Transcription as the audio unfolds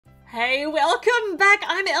Hey, welcome back.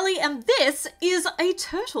 I'm Ellie, and this is a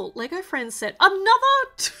Turtle Lego Friends set. Another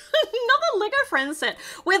Lego Friends set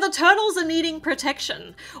where the turtles are needing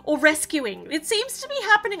protection or rescuing. It seems to be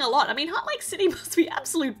happening a lot. I mean, Heartlake City must be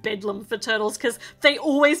absolute bedlam for turtles because they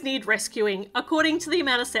always need rescuing, according to the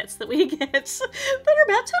amount of sets that we get that are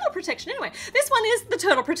about turtle protection. Anyway, this one is the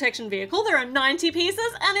turtle protection vehicle. There are 90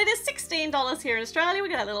 pieces, and it is $16 here in Australia. We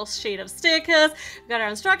got a little sheet of stickers. We've got our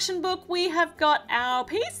instruction book. We have got our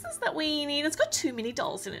pieces that we need. It's got 2 mini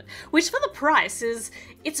dolls in it, which for the price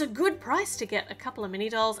it's a good price to get a couple of mini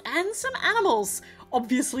dolls and some animals.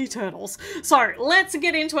 Obviously turtles. So let's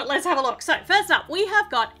get into it. Let's have a look. So first up, we have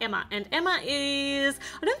got Emma, and Emma is,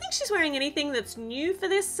 I don't think she's wearing anything that's new for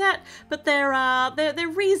this set, but they're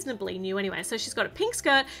reasonably new anyway. So she's got a pink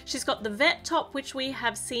skirt, she's got the vet top, which we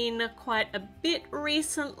have seen quite a bit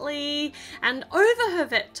recently, and over her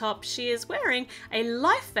vet top she is wearing a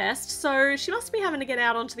life vest, so she must be having to get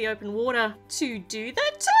out onto the open water to do the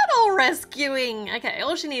turtle rescuing. Okay,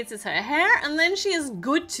 all she needs is her hair, and then she is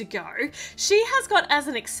good to go. She has got as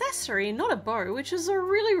an accessory, not a bow, which is a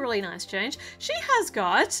really, really nice change. She has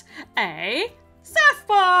got a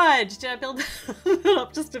surfboard. Did I build that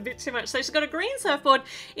up just a bit too much? So she's got a green surfboard.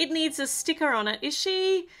 It needs a sticker on it. Is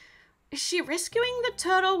she rescuing the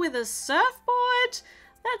turtle with a surfboard?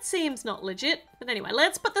 That seems not legit. But anyway,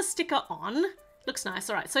 let's put the sticker on. Looks nice.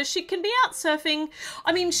 All right, so she can be out surfing.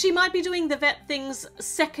 I mean, she might be doing the vet things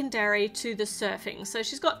secondary to the surfing. So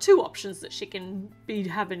she's got two options that she can be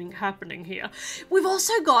happening here. We've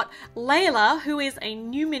also got Layla, who is a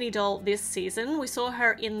new mini doll this season. We saw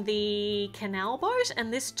her in the canal boat,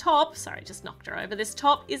 and this top, sorry, just knocked her over. This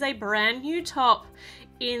top is a brand new top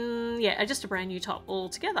just a brand new top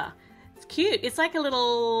altogether. Cute. It's like a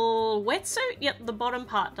little wetsuit, yet the bottom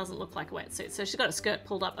part doesn't look like a wetsuit. So she's got a skirt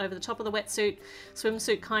pulled up over the top of the wetsuit,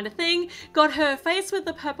 swimsuit kind of thing. Got her face with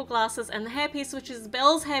the purple glasses and the hairpiece, which is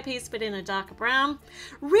Belle's hairpiece, but in a darker brown.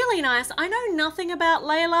 Really nice. I know nothing about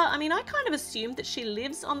Layla. I mean, I kind of assumed that she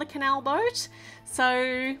lives on the canal boat. So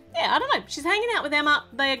yeah, I don't know. She's hanging out with Emma.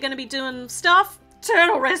 They are going to be doing stuff.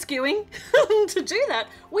 Turtle rescuing. To do that,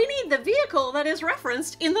 we need the vehicle that is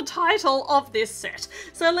referenced in the title of this set.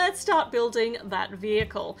 So let's start building that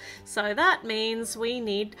vehicle. So that means we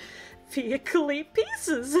need vehicle-y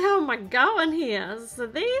pieces. How am I going here? So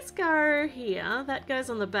these go here, that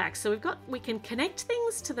goes on the back. So we can connect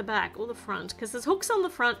things to the back or the front, because there's hooks on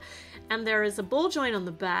the front and there is a ball joint on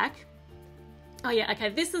the back. Oh yeah, okay,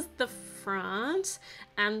 this is the front,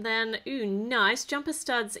 and then, ooh, nice jumper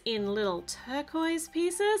studs in little turquoise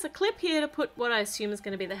pieces. A clip here to put what I assume is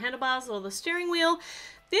going to be the handlebars or the steering wheel.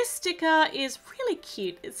 This sticker is really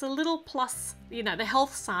cute. It's a little plus, you know, the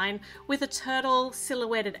health sign with a turtle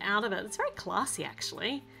silhouetted out of it. It's very classy,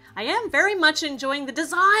 actually. I am very much enjoying the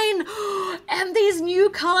design and these new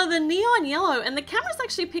color, the neon yellow, and the camera's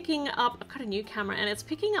actually picking up, I've got a new camera and it's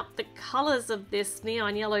picking up the colors of this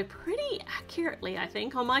neon yellow pretty accurately, I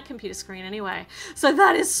think, on my computer screen anyway. So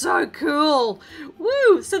that is so cool.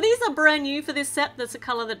 Woo! So these are brand new for this set. That's a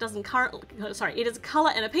color that doesn't currently, sorry, it is a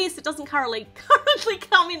color and a piece that doesn't currently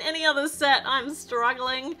come in any other set. I'm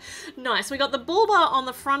struggling. Nice. We got the bull bar on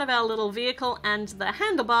the front of our little vehicle and the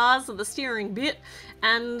handlebars of the steering bit.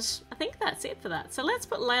 And I think that's it for that. So let's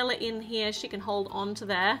put Layla in here. She can hold on to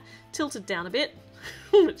there, tilted down a bit.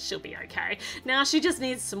 She'll be okay. Now she just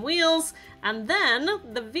needs some wheels, and then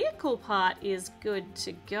the vehicle part is good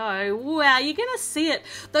to go. Wow, you're gonna see it.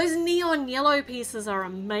 Those neon yellow pieces are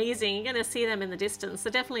amazing. You're gonna see them in the distance.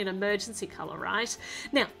 They're definitely an emergency color, right?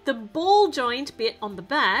 Now, the ball joint bit on the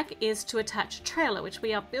back is to attach a trailer, which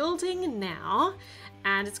we are building now.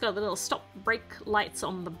 And it's got the little stop brake lights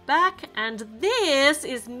on the back, and this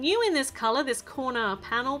is new in this color, this corner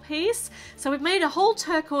panel piece. So we've made a whole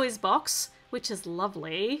turquoise box, which is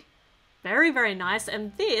lovely. Very, very nice.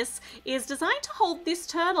 And this is designed to hold this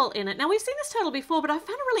turtle in it. Now, we've seen this turtle before, but I found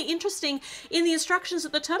it really interesting in the instructions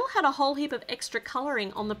that the turtle had a whole heap of extra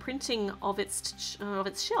coloring on the printing of its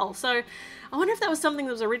shell. So I wonder if that was something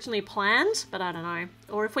that was originally planned, but I don't know.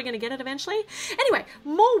 Or if we're going to get it eventually. Anyway,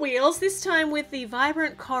 more wheels, this time with the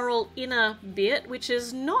vibrant coral inner bit, which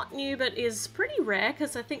is not new, but is pretty rare,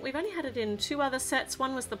 because I think we've only had it in 2 other sets.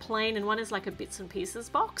 One was the plain, and one is like a bits and pieces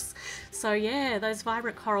box. So yeah, those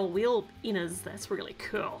vibrant coral wheel inners, that's really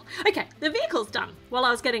cool. Okay, the vehicle's done. Well,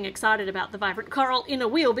 I was getting excited about the vibrant coral inner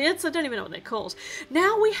wheel bits. I don't even know what they're called.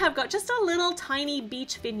 Now we have got just a little tiny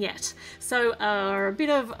beach vignette. So a bit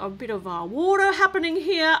of water happening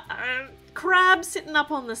here. Crab sitting up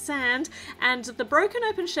on the sand, and the broken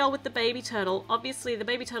open shell with the baby turtle. Obviously the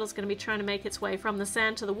baby turtle's going to be trying to make its way from the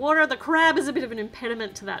sand to the water. The crab is a bit of an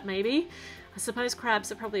impediment to that, maybe. I suppose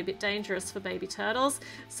crabs are probably a bit dangerous for baby turtles.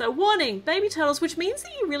 So warning, baby turtles, which means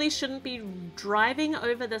that you really shouldn't be driving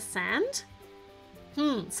over the sand.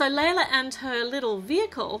 So Layla and her little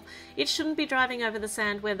vehicle, it shouldn't be driving over the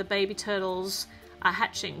sand where the baby turtles are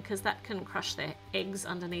hatching, because that can crush their eggs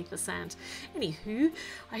underneath the sand. Anywho,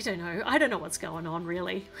 I don't know what's going on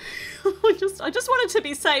really. I just want it to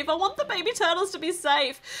be safe. I want the baby turtles to be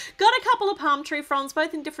safe. Got a couple of palm tree fronds,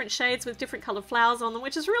 both in different shades with different coloured flowers on them,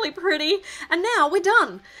 which is really pretty. And now we're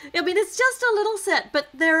done. I mean, it's just a little set, but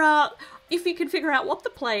there are, if you can figure out what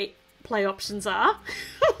the play options are,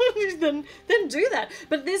 then do that.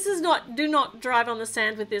 But this is not, do not drive on the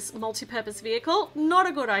sand with this multi-purpose vehicle. Not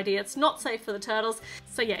a good idea. It's not safe for the turtles.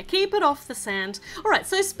 So yeah, keep it off the sand. All right,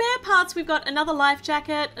 so spare parts, we've got another life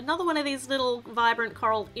jacket, another one of these little vibrant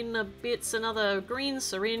coral inner bits, another green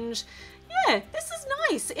syringe. Yeah, this is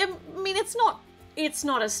nice. I mean, it's not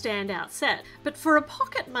a standout set, but for a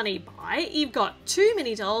pocket money buy, you've got 2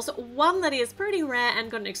 mini dolls, one that is pretty rare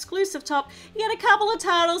and got an exclusive top. You get a couple of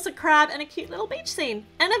turtles, a crab, and a cute little beach scene,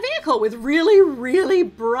 and a vehicle with really, really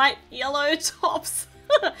bright yellow tops.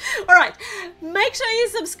 All right, make sure you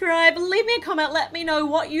subscribe, leave me a comment, let me know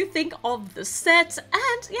what you think of the set,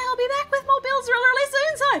 and yeah, I'll be back with more builds really, really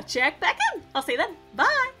soon, so check back in. I'll see you then.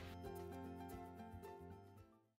 Bye.